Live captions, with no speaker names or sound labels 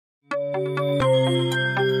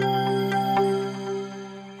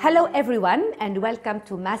Hello everyone and welcome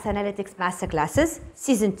to Math Analytics Masterclasses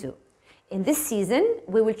Season 2. In this season,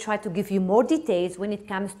 we will try to give you more details when it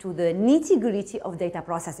comes to the nitty-gritty of data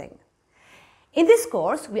processing. In this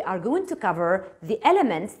course, we are going to cover the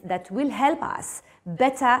elements that will help us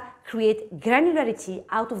better create granularity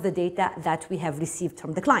out of the data that we have received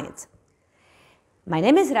from the client. My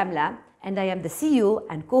name is Ramla and I am the CEO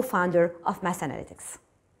and co-founder of Math Analytics.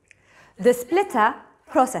 The splitter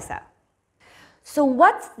processor. So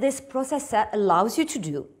what this processor allows you to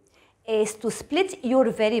do is to split your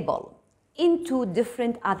variable into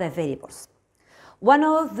different other variables. One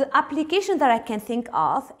of the applications that I can think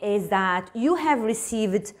of is that you have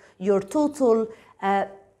received your total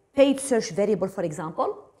paid search variable, for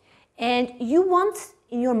example, and you want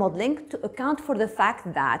in your modeling to account for the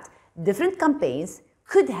fact that different campaigns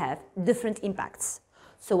could have different impacts.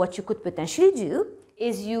 So what you could potentially do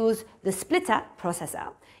is use the splitter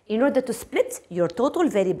processor in order to split your total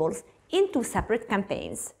variables into separate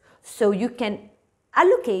campaigns, so you can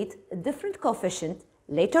allocate a different coefficient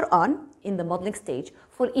later on in the modeling stage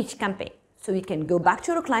for each campaign. So you can go back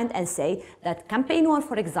to your client and say that campaign 1,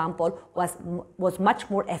 for example, was much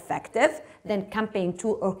more effective than campaign 2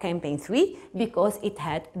 or campaign 3 because it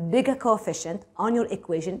had bigger coefficient on your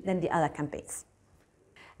equation than the other campaigns.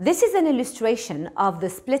 This is an illustration of the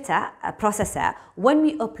splitter processor when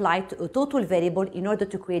we apply to a total variable in order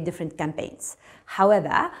to create different campaigns.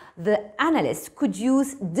 However, the analyst could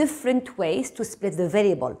use different ways to split the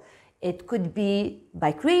variable. It could be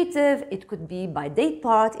by creative, it could be by date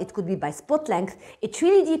part, it could be by spot length. It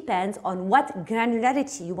really depends on what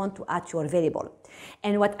granularity you want to add to your variable.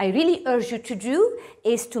 And what I really urge you to do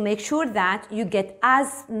is to make sure that you get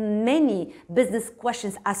as many business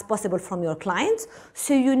questions as possible from your clients,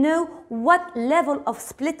 so you know what level of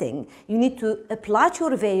splitting you need to apply to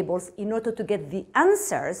your variables in order to get the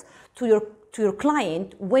answers to your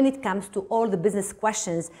client when it comes to all the business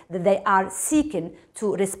questions that they are seeking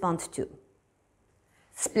to respond to.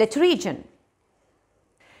 Split region.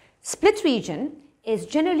 Split region is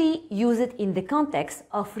generally used in the context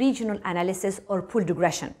of regional analysis or pooled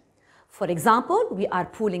regression. For example, we are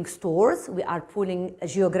pooling stores, we are pooling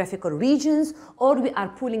geographical regions, or we are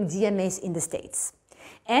pooling DMAs in the States.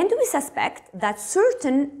 And we suspect that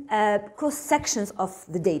certain cross-sections of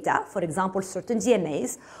the data, for example, certain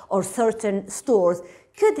DMAs or certain stores,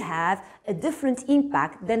 could have a different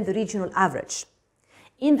impact than the regional average.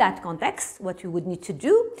 In that context, what you would need to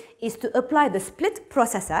do is to apply the split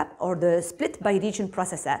processor or the split by region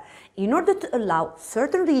processor in order to allow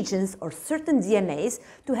certain regions or certain DMAs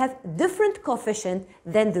to have different coefficient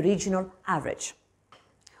than the regional average.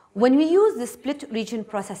 When we use the split region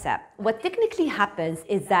processor, what technically happens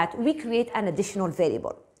is that we create an additional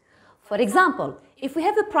variable. For example, if we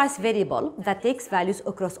have a price variable that takes values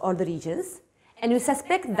across all the regions, and we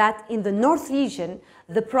suspect that in the North region,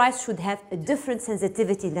 the price should have a different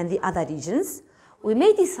sensitivity than the other regions, we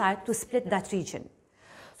may decide to split that region.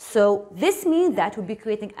 So this means that we'll be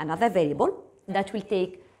creating another variable that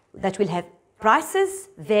will have prices,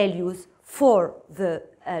 values for the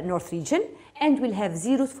North region, and will have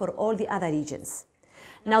zeros for all the other regions.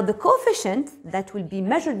 Now the coefficient that will be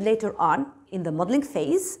measured later on in the modeling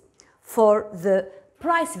phase for the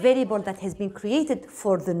price variable that has been created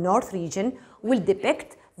for the North region will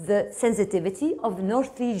depict the sensitivity of the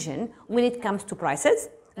North region when it comes to prices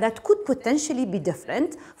that could potentially be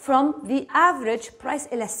different from the average price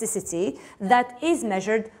elasticity that is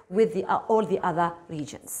measured with all the other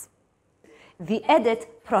regions. The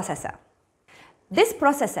edit processor. This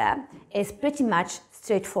processor is pretty much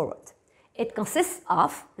straightforward. It consists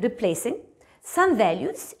of replacing some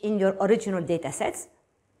values in your original data sets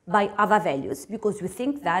by other values because we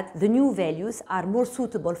think that the new values are more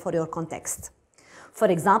suitable for your context. For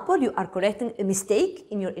example, you are correcting a mistake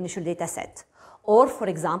in your initial data set. Or, for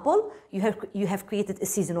example, you have created a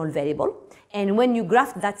seasonal variable, and when you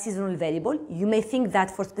graph that seasonal variable, you may think that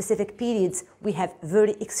for specific periods we have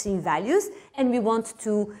very extreme values and we want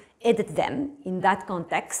to edit them. In that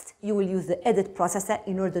context, you will use the edit processor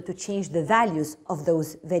in order to change the values of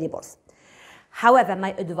those variables. However,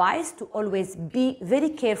 my advice to always be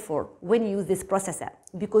very careful when you use this processor,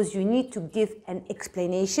 because you need to give an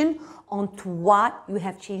explanation on to why you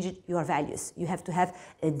have changed your values. You have to have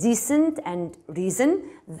a decent and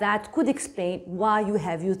reason that could explain why you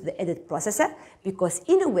have used the edit processor, because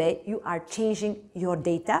in a way you are changing your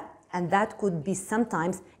data and that could be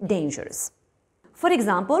sometimes dangerous. For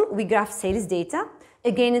example, we graph sales data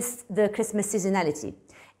against the Christmas seasonality.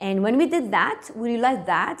 And when we did that, we realized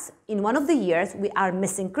that in one of the years, we are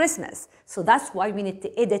missing Christmas. So that's why we need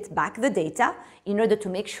to edit back the data in order to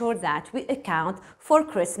make sure that we account for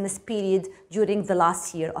Christmas period during the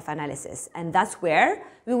last year of analysis. And that's where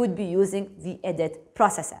we would be using the edit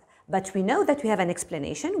processor. But we know that we have an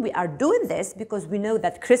explanation. We are doing this because we know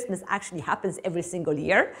that Christmas actually happens every single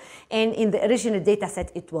year. And in the original data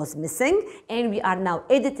set, it was missing. And we are now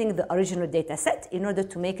editing the original data set in order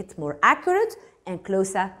to make it more accurate and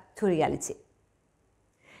closer to reality.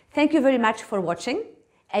 Thank you very much for watching.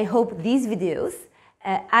 I hope these videos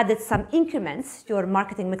added some increments to your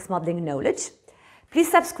marketing mix modeling knowledge. Please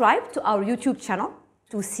subscribe to our YouTube channel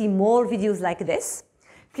to see more videos like this.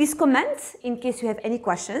 Please comment in case you have any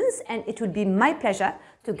questions, and it will be my pleasure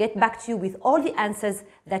to get back to you with all the answers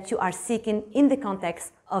that you are seeking in the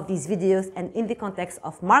context of these videos and in the context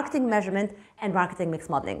of marketing measurement and marketing mix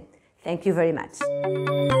modeling. Thank you very much.